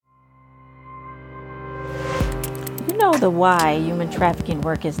know the why human trafficking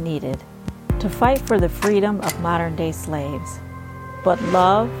work is needed: to fight for the freedom of modern-day slaves. But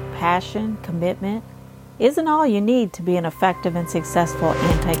love, passion, commitment isn't all you need to be an effective and successful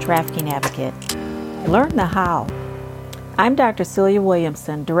anti-trafficking advocate. Learn the how. I'm Dr. Celia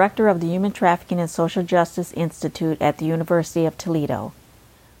Williamson, Director of the Human Trafficking and Social Justice Institute at the University of Toledo.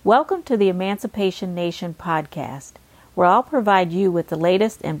 Welcome to the Emancipation Nation podcast, where I'll provide you with the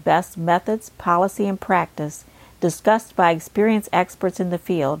latest and best methods, policy, and practice discussed by experienced experts in the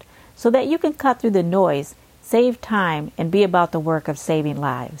field so that you can cut through the noise, save time, and be about the work of saving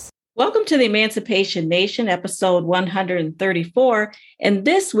lives. Welcome to the Emancipation Nation, episode 134. And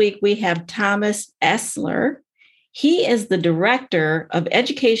this week we have Thomas Essler. He is the Director of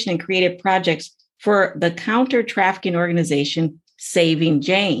Education and Creative Projects for the counter-trafficking organization Saving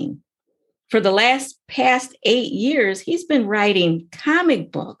Jane. For the past 8 years, he's been writing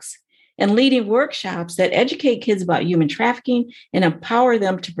comic books and leading workshops that educate kids about human trafficking and empower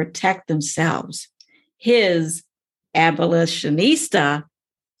them to protect themselves. His Abolitionista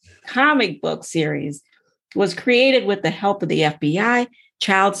comic book series was created with the help of the FBI,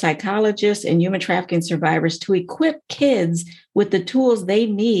 child psychologists, and human trafficking survivors to equip kids with the tools they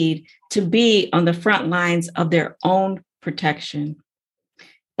need to be on the front lines of their own protection.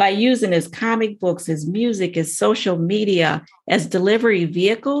 By using his comic books, his music, his social media as delivery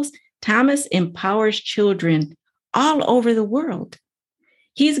vehicles, Thomas empowers children all over the world.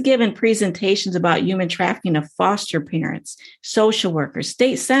 He's given presentations about human trafficking to foster parents, social workers,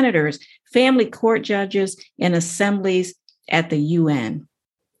 state senators, family court judges, and assemblies at the UN.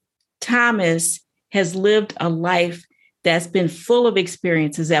 Thomas has lived a life that's been full of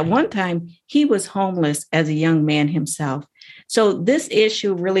experiences. At one time, he was homeless as a young man himself. So this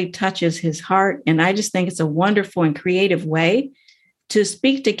issue really touches his heart, and I just think it's a wonderful and creative way to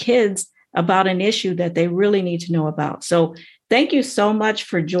speak to kids about an issue that they really need to know about. So thank you so much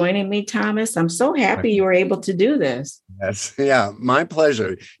for joining me, Thomas. I'm so happy you were able to do this. Yes, yeah, my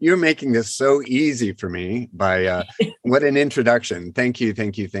pleasure. You're making this so easy for me by what an introduction. Thank you,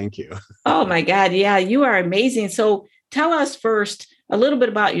 thank you, thank you. Oh my God, yeah, you are amazing. So tell us first a little bit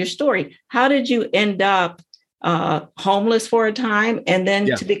about your story. How did you end up homeless for a time and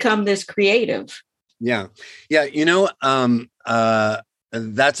then to become this creative? Yeah.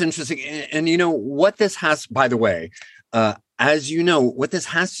 That's interesting. And you know what this has, by the way, as you know, what this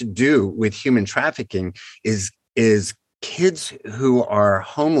has to do with human trafficking is kids who are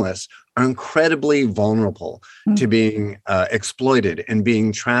homeless are incredibly vulnerable to being exploited and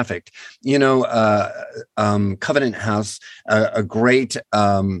being trafficked. You know, Covenant House, a great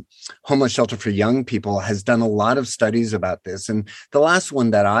homeless shelter for young people, has done a lot of studies about this. And the last one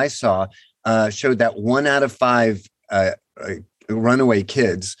that I saw showed that 1 out of 5 runaway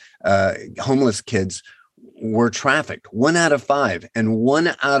kids, homeless kids, were trafficked. 1 out of 5, and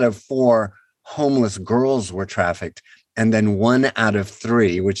 1 out of 4 homeless girls were trafficked. And then 1 out of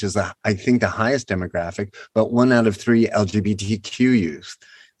 3, which is, I think, the highest demographic, but 1 out of 3 LGBTQ youth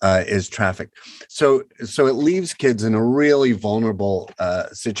is trafficked. So it leaves kids in a really vulnerable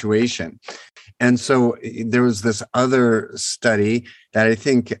situation. And so there was this other study that I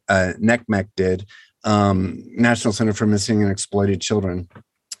think NCMEC did, National Center for Missing and Exploited Children.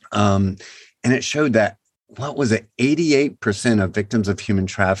 And it showed that, 88% of victims of human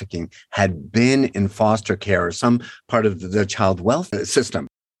trafficking had been in foster care or some part of the child welfare system.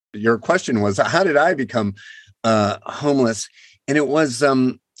 Your question was, how did I become homeless? And it was,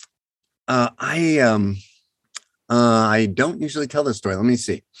 I don't usually tell this story. Let me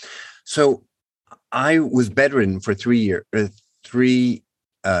see. So I was bedridden for 3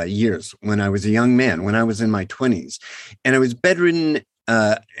 years when I was a young man, when I was in my 20s. And I was bedridden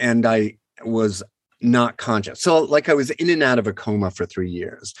and I was not conscious. So like I was in and out of a coma for 3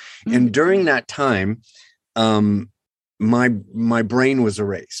 years. Mm-hmm. And during that time, my brain was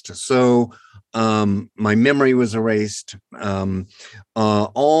erased. So my memory was erased.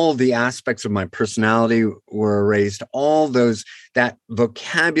 All the aspects of my personality were erased. All that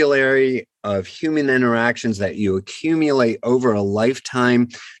vocabulary of human interactions that you accumulate over a lifetime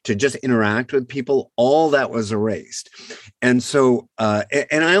to just interact with people, all that was erased. And so,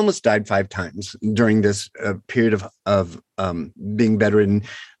 and I almost died 5 times during this period of being bedridden,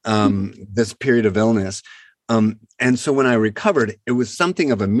 this period of illness. And so when I recovered, it was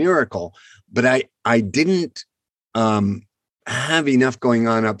something of a miracle, but I didn't have enough going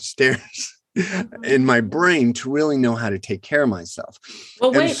on upstairs in my brain to really know how to take care of myself.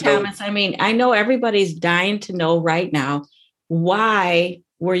 Well, wait, Thomas, I mean, I know everybody's dying to know right now, why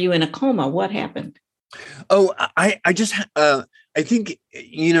were you in a coma? What happened? Oh, I just, I think,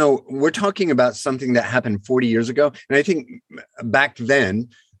 we're talking about something that happened 40 years ago. And I think back then,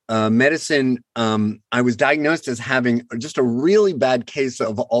 medicine, I was diagnosed as having just a really bad case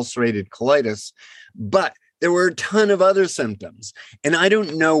of ulcerated colitis, but there were a ton of other symptoms. And I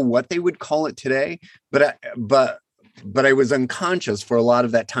don't know what they would call it today, but I was unconscious for a lot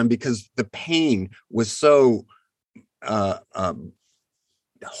of that time because the pain was so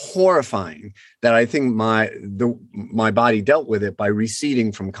horrifying that I think my body dealt with it by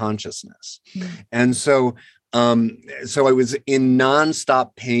receding from consciousness. And so I was in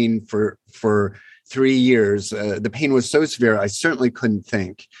nonstop pain for 3 years. The pain was so severe, I certainly couldn't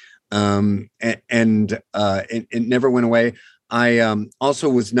think. It never went away. I also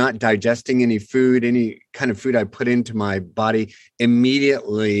was not digesting any food. Any kind of food I put into my body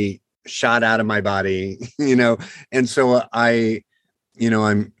immediately shot out of my body, and so I'm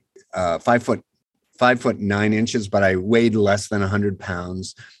 5'9" but I weighed less than 100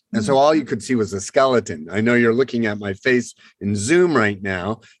 pounds. And so all you could see was a skeleton. I know you're looking at my face in Zoom right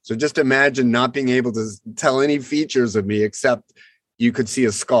now. So just imagine not being able to tell any features of me except you could see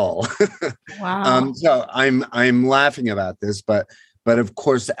a skull. Wow. So I'm laughing about this, but of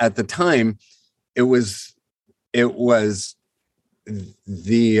course at the time it was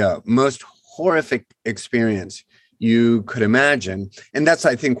the most horrific experience you could imagine. And that's,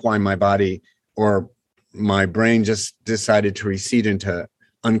 I think, why my body or my brain just decided to recede into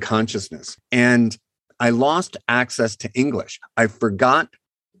unconsciousness. And I lost access to English. I forgot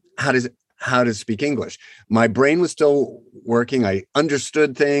how to speak English. My brain was still working. I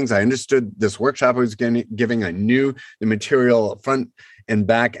understood things. I understood this workshop I was giving. I knew the material front and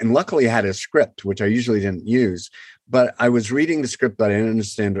back. And luckily I had a script, which I usually didn't use. But I was reading the script, but I didn't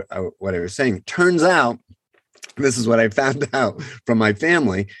understand what I was saying. Turns out, this is what I found out from my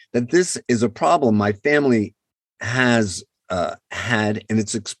family, that this is a problem my family has had, and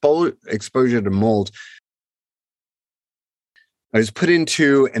it's exposure to mold. I was put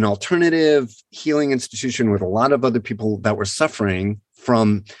into an alternative healing institution with a lot of other people that were suffering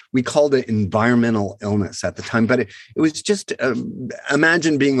from, we called it environmental illness at the time, but it was just,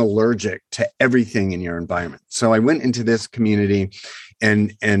 imagine being allergic to everything in your environment. So I went into this community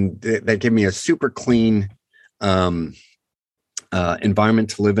and that gave me a super clean environment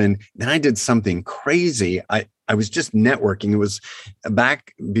to live in. Then I did something crazy. I was just networking. It was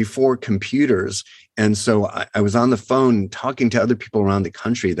back before computers. And so I was on the phone talking to other people around the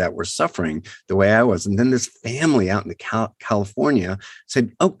country that were suffering the way I was. And then this family out in California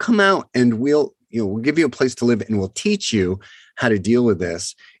said, "Oh, come out and we'll give you a place to live and we'll teach you how to deal with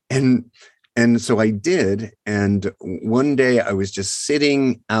this." And so I did. And one day I was just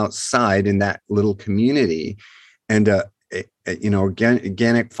sitting outside in that little community, and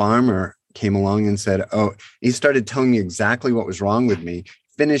organic farmer came along and said, he started telling me exactly what was wrong with me,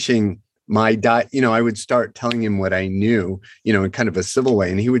 finishing my diet. I would start telling him what I knew, in kind of a civil way.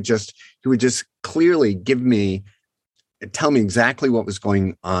 And he would just clearly tell me exactly what was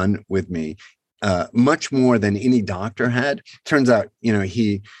going on with me, much more than any doctor had. Turns out,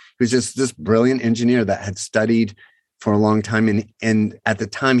 he was just this brilliant engineer that had studied for a long time. And at the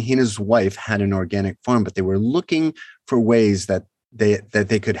time, he and his wife had an organic farm, but they were looking for ways that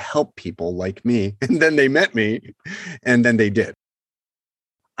they could help people like me. And then they met me, and then they did.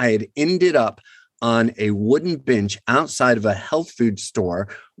 I had ended up on a wooden bench outside of a health food store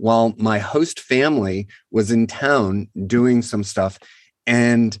while my host family was in town doing some stuff.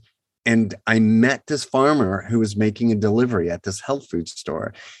 And I met this farmer who was making a delivery at this health food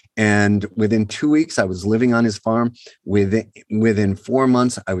store. And within 2 weeks, I was living on his farm. Within 4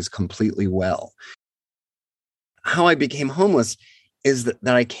 months, I was completely well. How I became homeless is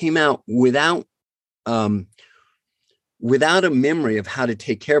that I came out without a memory of how to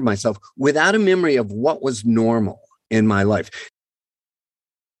take care of myself, without a memory of what was normal in my life.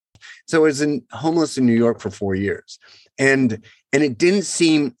 So I was homeless in New York for 4 years. And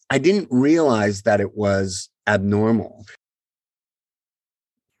it I didn't realize that it was abnormal.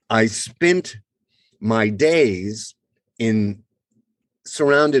 I spent my days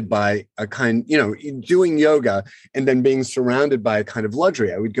surrounded by a kind, doing yoga and then being surrounded by a kind of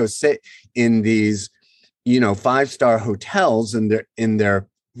luxury. I would go sit in these, 5-star hotels, and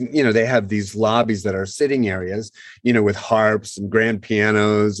they have these lobbies that are sitting areas, with harps and grand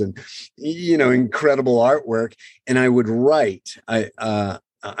pianos and, incredible artwork. And I would write.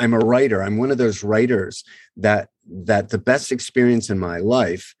 I'm a writer. I'm one of those writers that the best experience in my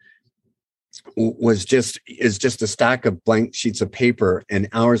life is just a stack of blank sheets of paper and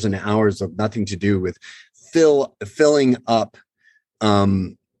hours of nothing to do with filling up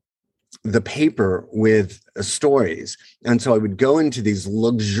the paper with stories. And so I would go into these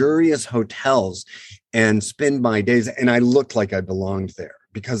luxurious hotels and spend my days. And I looked like I belonged there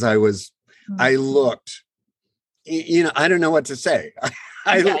because I looked, I don't know what to say.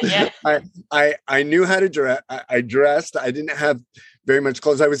 I knew how to dress. I dressed. I didn't have very much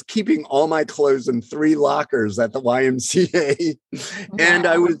clothes. I was keeping all my clothes in 3 lockers at the YMCA.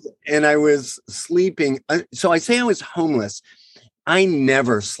 Wow. and I was sleeping. So I say I was homeless. I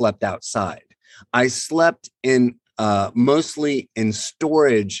never slept outside. I slept in mostly in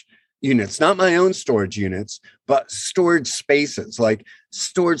storage units, not my own storage units, but storage spaces, like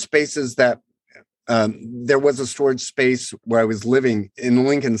storage spaces that there was a storage space where I was living in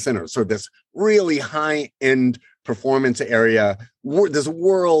Lincoln Center. So this really high-end performance area, this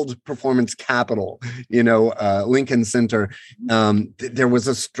world performance capital, Lincoln Center. There was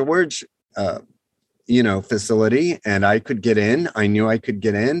a storage facility, and I could get in. I knew I could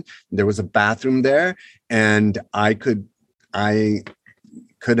get in. There was a bathroom there, and I could hide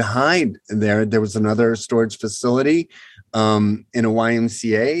there. There was another storage facility in a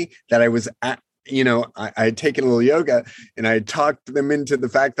YMCA that I was at. I had taken a little yoga, and I talked them into the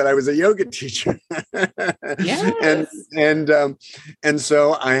fact that I was a yoga teacher. Yes. And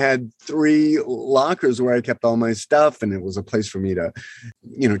so I had 3 lockers where I kept all my stuff, and it was a place for me to,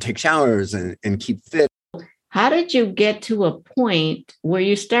 take showers and keep fit. How did you get to a point where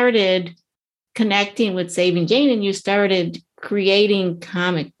you started connecting with Saving Jane and you started creating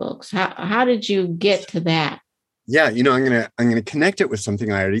comic books? How did you get to that? Yeah, I'm gonna connect it with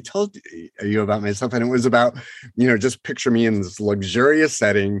something I already told you about myself, and it was about, just picture me in this luxurious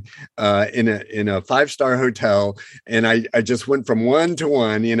setting in a 5-star hotel, and I just went from one to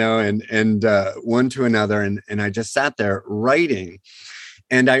one, and one to another, and I just sat there writing,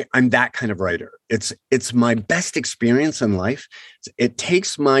 and I'm that kind of writer. It's my best experience in life. It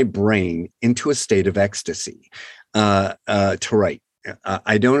takes my brain into a state of ecstasy to write.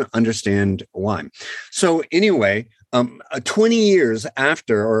 I don't understand why. So anyway, 20 years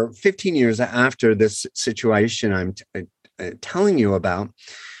after, or 15 years after this situation I'm telling you about,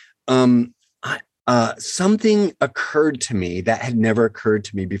 something occurred to me that had never occurred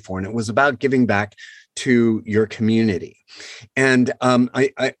to me before, and it was about giving back to your community. And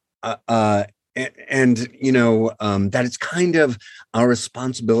that it's kind of our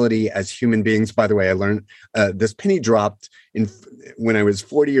responsibility as human beings. By the way, I learned this penny dropped when I was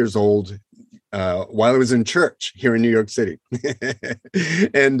 40 years old, while I was in church here in New York City.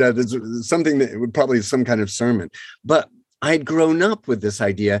 And there's something that would probably some kind of sermon, but I had grown up with this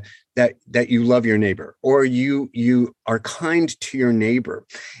idea that you love your neighbor, or you are kind to your neighbor.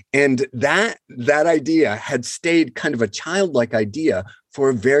 And that idea had stayed kind of a childlike idea for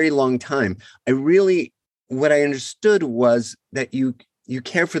a very long time. What I understood was that you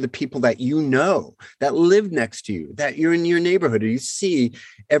care for the people that that live next to you, that you're in your neighborhood, or you see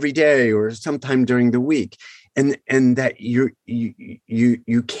every day or sometime during the week, and that you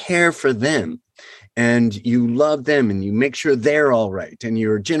care for them, and you love them, and you make sure they're all right, and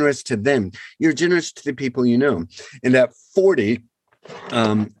you're generous to them. You're generous to the people you know. And at 40,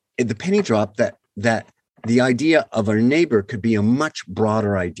 the penny dropped that the idea of a neighbor could be a much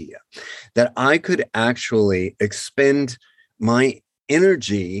broader idea, that I could actually expend my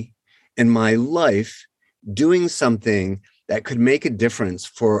energy and my life doing something that could make a difference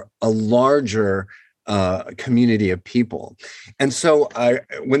for a larger community of people. And so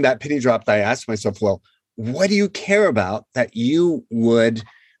when that penny dropped, I asked myself, well, what do you care about that you would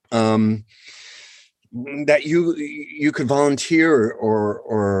that you could volunteer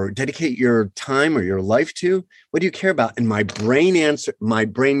or dedicate your time or your life to? What do you care about? And my brain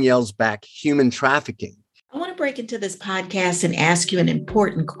yells back, human trafficking. I want to break into this podcast and ask you an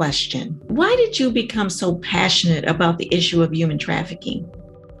important question. Why did you become so passionate about the issue of human trafficking?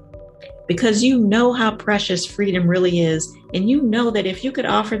 Because you know how precious freedom really is, and you know that if you could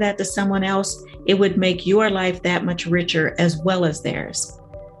offer that to someone else, it would make your life that much richer as well as theirs.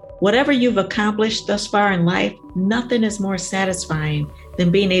 Whatever you've accomplished thus far in life, nothing is more satisfying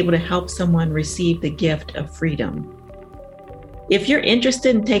than being able to help someone receive the gift of freedom. If you're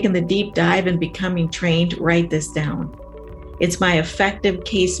interested in taking the deep dive and becoming trained, write this down. It's my Effective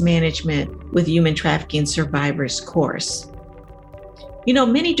Case Management with Human Trafficking Survivors course.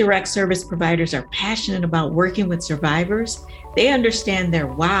 Many direct service providers are passionate about working with survivors. They understand their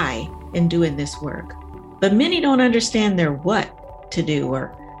why in doing this work, but many don't understand their what to do,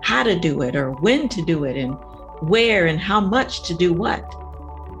 or how to do it, or when to do it, and where and how much to do what.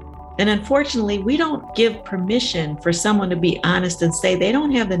 And unfortunately, we don't give permission for someone to be honest and say they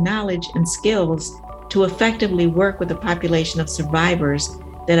don't have the knowledge and skills to effectively work with a population of survivors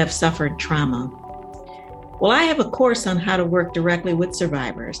that have suffered trauma. Well, I have a course on how to work directly with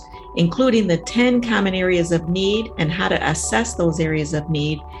survivors, including the 10 common areas of need and how to assess those areas of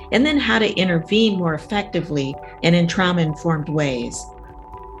need, and then how to intervene more effectively and in trauma-informed ways.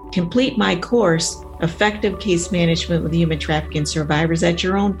 Complete my course, Effective Case Management with Human Trafficking Survivors, at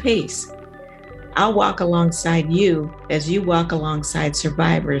your own pace. I'll walk alongside you as you walk alongside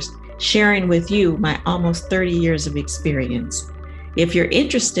survivors, sharing with you my almost 30 years of experience. If you're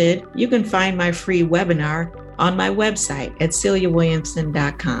interested, you can find my free webinar on my website at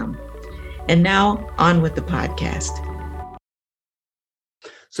CeliaWilliamson.com. And now on with the podcast.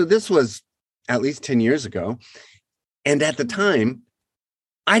 So this was at least 10 years ago. And at the time,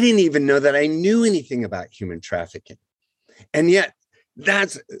 I didn't even know that I knew anything about human trafficking. And yet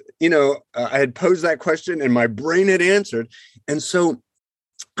that's, I had posed that question and my brain had answered. And so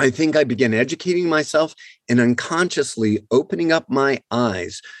I think I began educating myself and unconsciously opening up my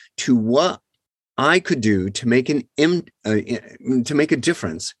eyes to what I could do to make a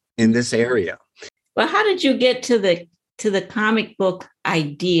difference in this area. Well, how did you get to the comic book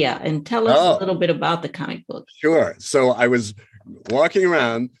idea? And tell us a little bit about the comic book. Sure. So I was walking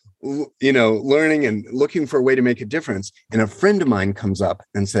around, learning and looking for a way to make a difference. And a friend of mine comes up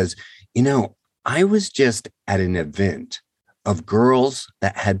and says, I was just at an event of girls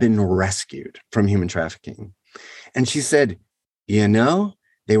that had been rescued from human trafficking. And she said,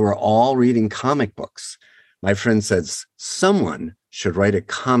 they were all reading comic books. My friend says, someone should write a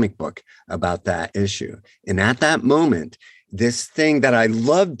comic book about that issue. And at that moment, this thing that I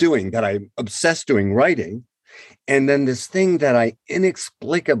love doing, that I'm obsessed doing, writing, and then this thing that I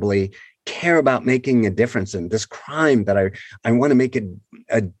inexplicably care about making a difference in, this crime that I want to make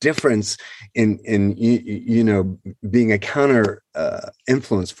a difference in being a counter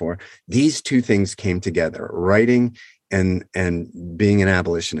influence for, these two things came together: writing and being an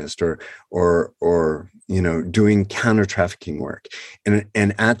abolitionist or doing counter trafficking work.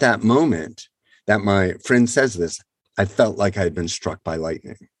 And at that moment that my friend says this, I felt like I had been struck by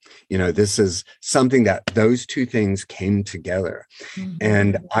lightning. This is something that those two things came together. Mm-hmm.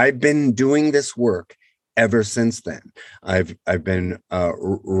 And I've been doing this work ever since then. I've been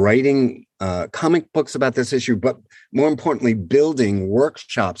writing comic books about this issue, but more importantly, building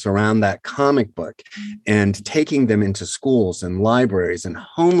workshops around that comic book and taking them into schools and libraries and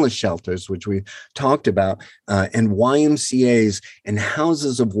homeless shelters, which we talked about, and YMCAs and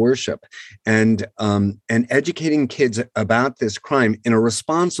houses of worship, and educating kids about this crime in a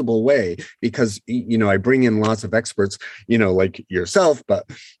responsible way, because I bring in lots of experts, like yourself, but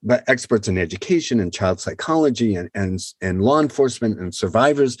experts in education and child psychology and law enforcement and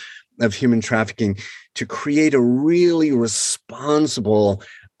survivors of human trafficking, to create a really responsible,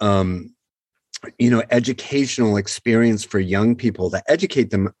 educational experience for young people, that educate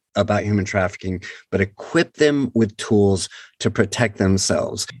them about human trafficking, but equip them with tools to protect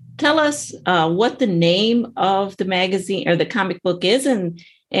themselves. Tell us what the name of the magazine or the comic book is, and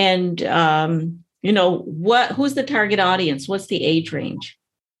who's the target audience? What's the age range?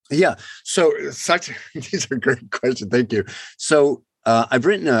 Yeah. So these are great questions. Thank you. So I've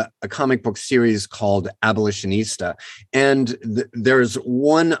written a comic book series called Abolitionista, and there's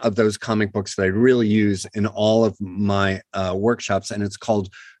one of those comic books that I really use in all of my workshops, and it's called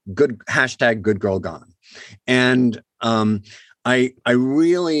Good Girl Gone. And I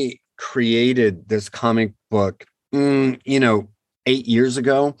really created this comic book, 8 years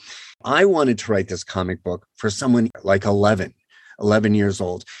ago. I wanted to write this comic book for someone like 11 years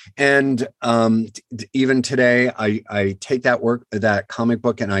old. And even today, I take that comic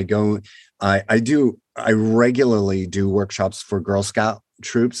book, and I regularly do workshops for Girl Scout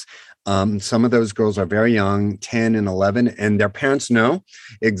troops. Some of those girls are very young, 10 and 11, and their parents know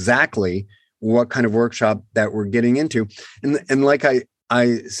exactly what kind of workshop that we're getting into. And like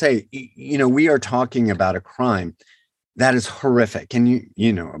I say, we are talking about a crime that is horrific, and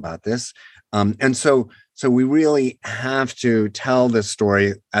you know about this. And so we really have to tell this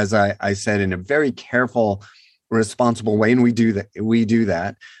story, as I said, in a very careful, responsible way, and we do that.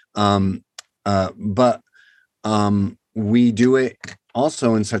 But we do it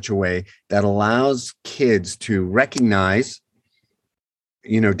also in such a way that allows kids to recognize,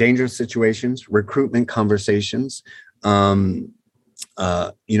 dangerous situations, recruitment conversations. We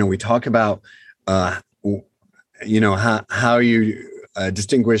talk about, how you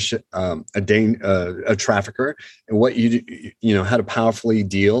distinguish a trafficker, and what how to powerfully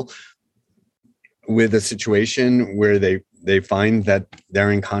deal with a situation where they find that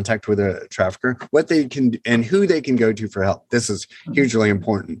they're in contact with a trafficker, what they can and who they can go to for help. This is hugely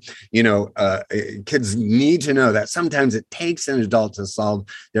important. Kids need to know that sometimes it takes an adult to solve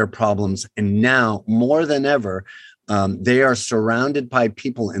their problems. And now more than ever, they are surrounded by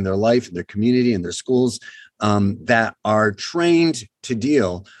people in their life, in their community, in their schools that are trained to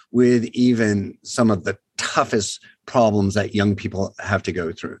deal with even some of the toughest problems that young people have to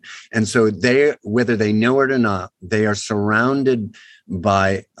go through. And so whether they know it or not, they are surrounded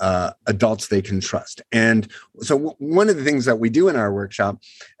by adults they can trust. And so one of the things that we do in our workshop,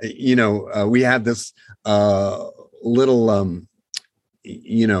 we have this little,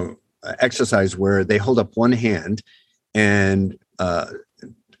 exercise where they hold up one hand and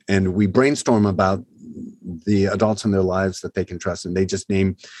we brainstorm about the adults in their lives that they can trust. And they just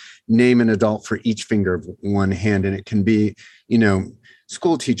name an adult for each finger of one hand. And it can be,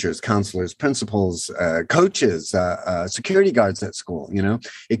 school teachers, counselors, principals, coaches, security guards at school.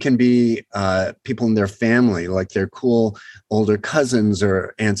 It can be people in their family, like their cool older cousins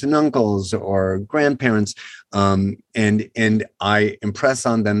or aunts and uncles or grandparents. And I impress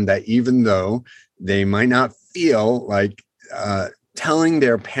on them that even though they might not feel like telling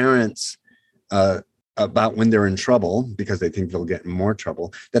their parents about when they're in trouble, because they think they'll get in more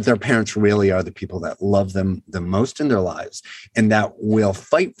trouble, that their parents really are the people that love them the most in their lives and that will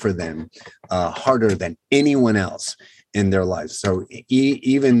fight for them harder than anyone else in their lives. So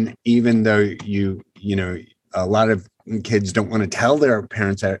even though a lot of kids don't want to tell their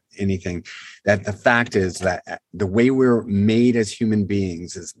parents anything, that the fact is that the way we're made as human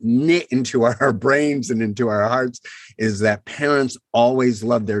beings is knit into our brains and into our hearts, is that parents always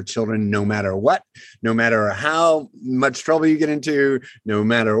love their children no matter what, no matter how much trouble you get into, no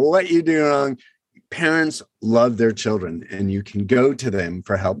matter what you do wrong. Parents love their children and you can go to them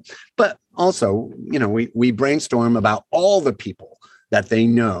for help. But also, we brainstorm about all the people that they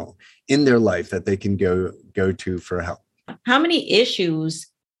know in their life that they can go to for help. How many issues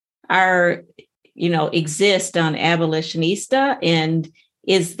exist on Abolitionista? And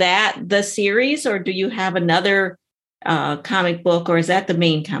is that the series, or do you have another comic book, or is that the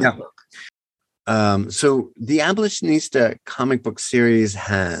main comic book? So the Abolitionista comic book series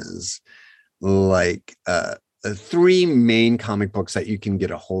has three main comic books that you can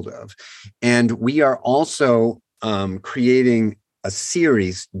get a hold of. And we are also creating a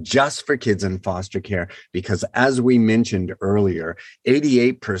series just for kids in foster care, because as we mentioned earlier,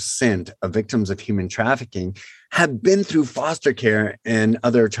 88% of victims of human trafficking have been through foster care and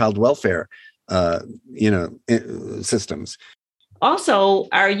other child welfare, systems. Also,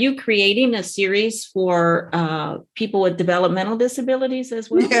 are you creating a series for people with developmental disabilities as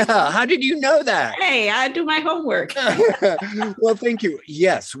well? Yeah. How did you know that? Hey, I do my homework. Well, thank you.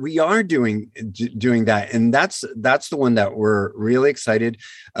 Yes, we are doing that. And that's the one that we're really excited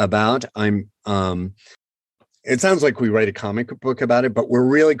about. It sounds like we write a comic book about it, but we're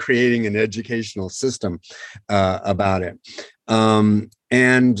really creating an educational system about it.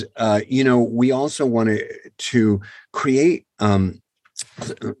 We also wanted to create,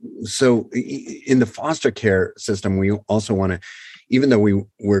 so in the foster care system, we also want to, even though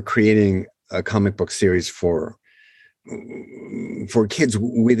we're creating a comic book series for kids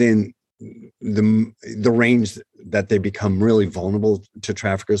within the range that they become really vulnerable to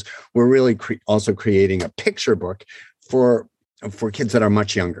traffickers, we're really also creating a picture book for kids that are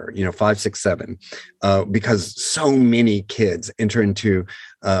much younger, 5, 6, 7, because so many kids enter into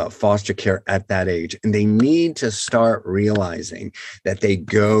foster care at that age, and they need to start realizing that they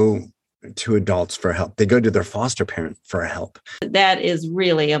go to adults for help. They go to their foster parent for help. That is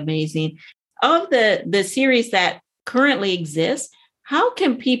really amazing. Of the series that currently exists, how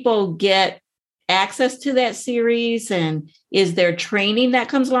can people get access to that series? And is there training that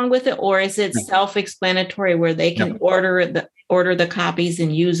comes along with it? Or is it self-explanatory where they can order the copies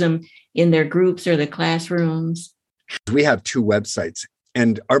and use them in their groups or the classrooms? We have 2 websites,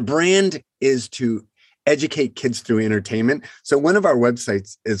 and our brand is to educate kids through entertainment. So one of our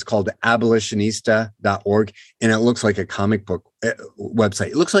websites is called abolitionista.org, and it looks like a comic book website.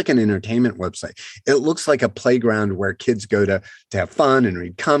 It looks like an entertainment website. It looks like a playground where kids go to have fun and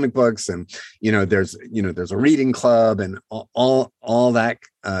read comic books. And, there's a reading club and all that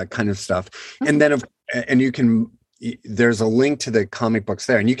kind of stuff. And then, there's a link to the comic books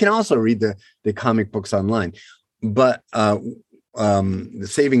there. And you can also read the comic books online. But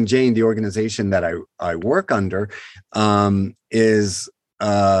Saving Jane, the organization that I work under, has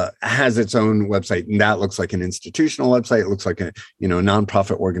its own website, and that looks like an institutional website. It looks like a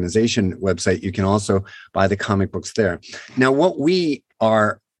nonprofit organization website. You can also buy the comic books there. Now, what we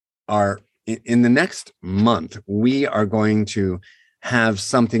are in the next month, we are going to have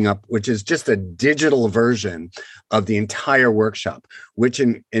something up, which is just a digital version of the entire workshop, which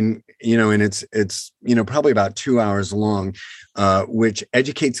and it's probably about 2 hours long, which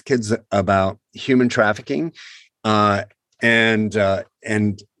educates kids about human trafficking. And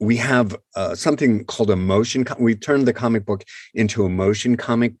we have something called a motion. We've turned the comic book into a motion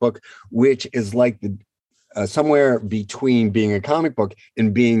comic book, which is like somewhere between being a comic book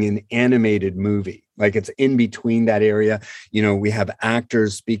and being an animated movie. Like it's in between that area. We have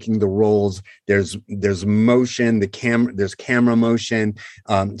actors speaking the roles. There's motion, there's camera motion.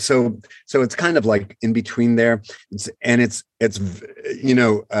 So it's kind of like in between there.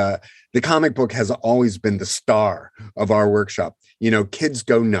 The comic book has always been the star of our workshop. Kids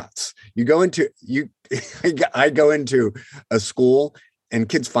go nuts. I go into a school and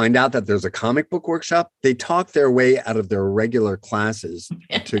kids find out that there's a comic book workshop. They talk their way out of their regular classes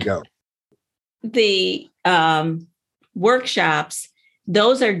to go. The workshops,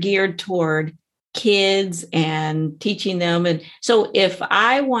 those are geared toward kids and teaching them. And so if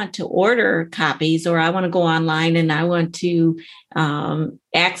I want to order copies, or I want to go online and I want to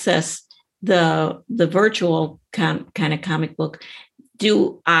access the virtual kind of comic book,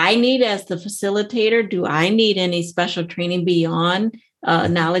 do I need, as the facilitator, do I need any special training beyond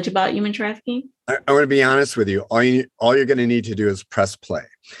knowledge about human trafficking? I want to be honest with you. All you're going to need to do is press play.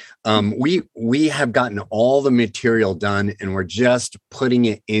 We have gotten all the material done, and we're just putting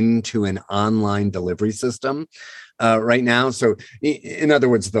it into an online delivery system right now. So, in other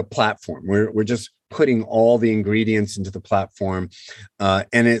words, the platform. We're just putting all the ingredients into the platform, and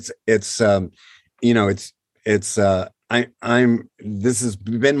this has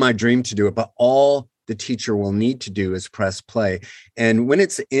been my dream to do it, but all the teacher will need to do is press play. And when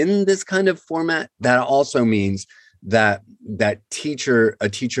it's in this kind of format, that also means that a teacher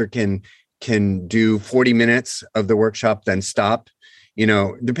can do 40 minutes of the workshop, then stop,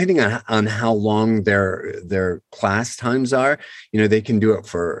 depending on how long their class times are. They can do it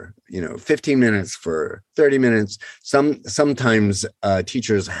for 15 minutes, for 30 minutes. Sometimes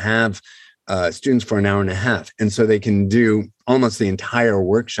teachers have students for an hour and a half, and so they can do almost the entire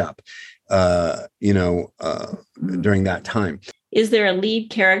workshop during that time. Is there a lead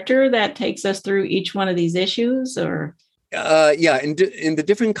character that takes us through each one of these issues, or? Yeah, in the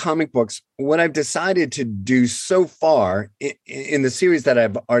different comic books, what I've decided to do so far in the series that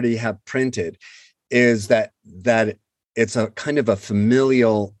I've already have printed is that it's a kind of a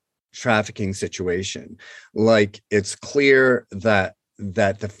familial trafficking situation. Like it's clear that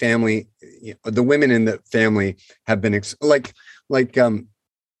the family, the women in the family have been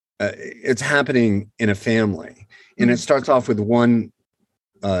it's happening in a family, and it starts off with one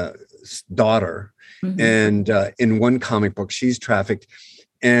daughter, mm-hmm. and in one comic book she's trafficked,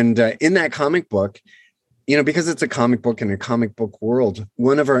 and in that comic book, because it's a comic book in a comic book world,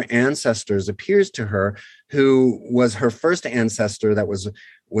 one of her ancestors appears to her, who was her first ancestor that was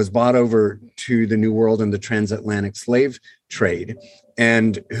brought over to the New World in the transatlantic slave trade,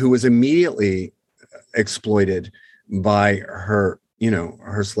 and who was immediately exploited by her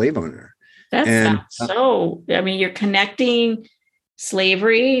slave owner. You're connecting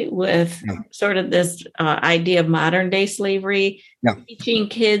slavery with sort of this idea of modern day slavery, teaching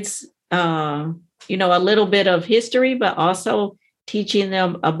kids, a little bit of history, but also teaching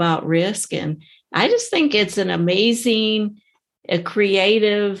them about risk. And I just think it's an amazing, a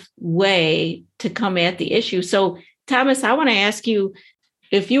creative way to come at the issue. So, Thomas, I want to ask you,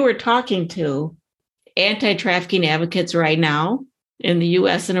 if you were talking to anti-trafficking advocates right now in the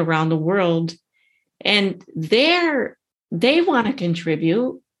U.S. and around the world, and they want to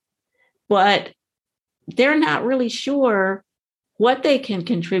contribute, but they're not really sure what they can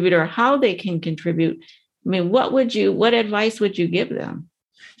contribute or how they can contribute. I mean, what advice would you give them?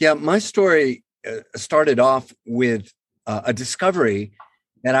 Yeah, my story started off with a discovery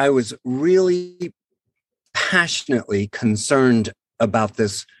that I was really passionately concerned about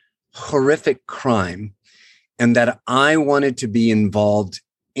this horrific crime, and that I wanted to be involved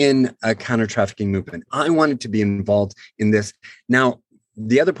in a counter-trafficking movement. I wanted to be involved in this. Now,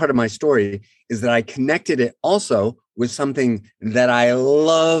 the other part of my story is that I connected it also with something that I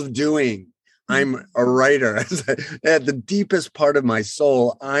love doing. I'm a writer. At the deepest part of my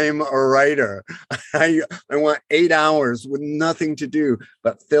soul, I'm a writer. I want 8 hours with nothing to do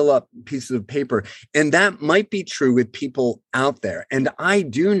but fill up pieces of paper. And that might be true with people out there. And I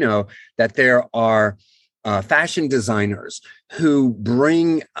do know that there are fashion designers who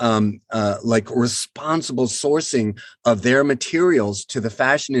bring like responsible sourcing of their materials to the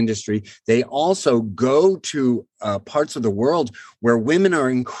fashion industry. They also go to parts of the world where women are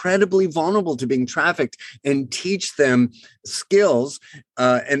incredibly vulnerable to being trafficked and teach them skills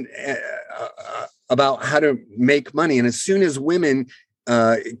and about how to make money. And as soon as women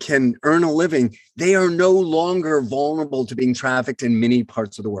can earn a living, they are no longer vulnerable to being trafficked in many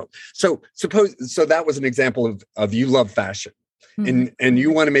parts of the world. So that was an example of you love fashion. And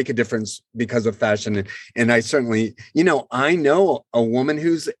you want to make a difference because of fashion. And I certainly, I know a woman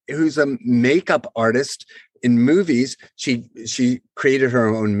who's a makeup artist in movies. She created her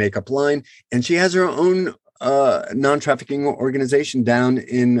own makeup line, and she has her own non-trafficking organization down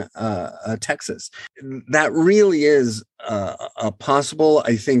in Texas. That really is possible.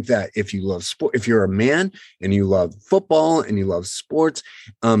 I think that if you love sport, if you're a man and you love football and you love sports,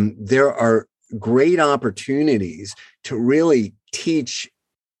 there are great opportunities to really teach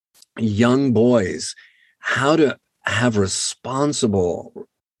young boys how to have responsible,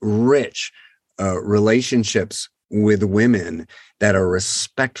 rich relationships with women that are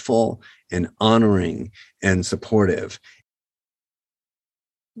respectful and honoring and supportive.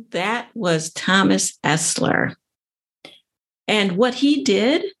 That was Thomas Essler. And what he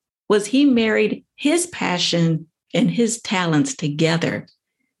did was he married his passion and his talents together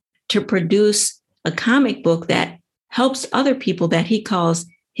to produce a comic book that helps other people that he calls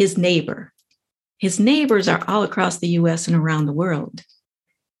his neighbor. His neighbors are all across the US and around the world.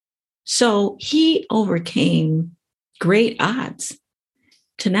 So he overcame great odds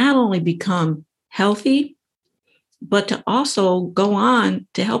to not only become healthy, but to also go on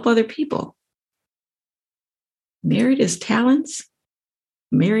to help other people. Married his talents,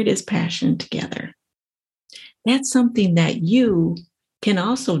 married his passion together. That's something that you can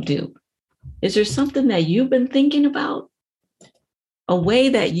also do. Is there something that you've been thinking about? A way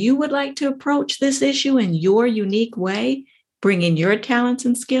that you would like to approach this issue in your unique way, bringing your talents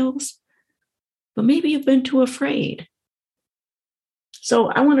and skills? But maybe you've been too afraid. So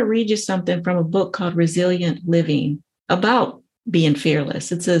I want to read you something from a book called Resilient Living about being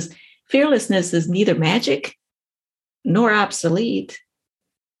fearless. It says, fearlessness is neither magic nor obsolete.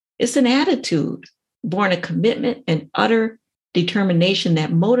 It's an attitude born of commitment and utter determination that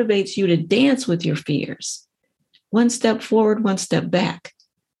motivates you to dance with your fears. One step forward, one step back.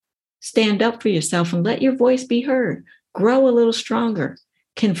 Stand up for yourself and let your voice be heard. Grow a little stronger.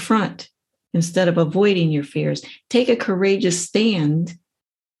 Confront instead of avoiding your fears. Take a courageous stand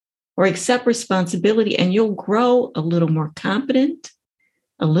or accept responsibility, and you'll grow a little more competent,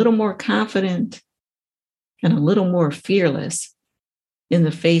 a little more confident, and a little more fearless in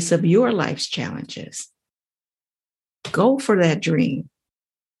the face of your life's challenges. Go for that dream.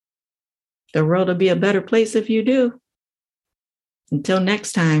 The world will be a better place if you do. Until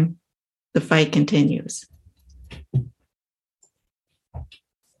next time, the fight continues.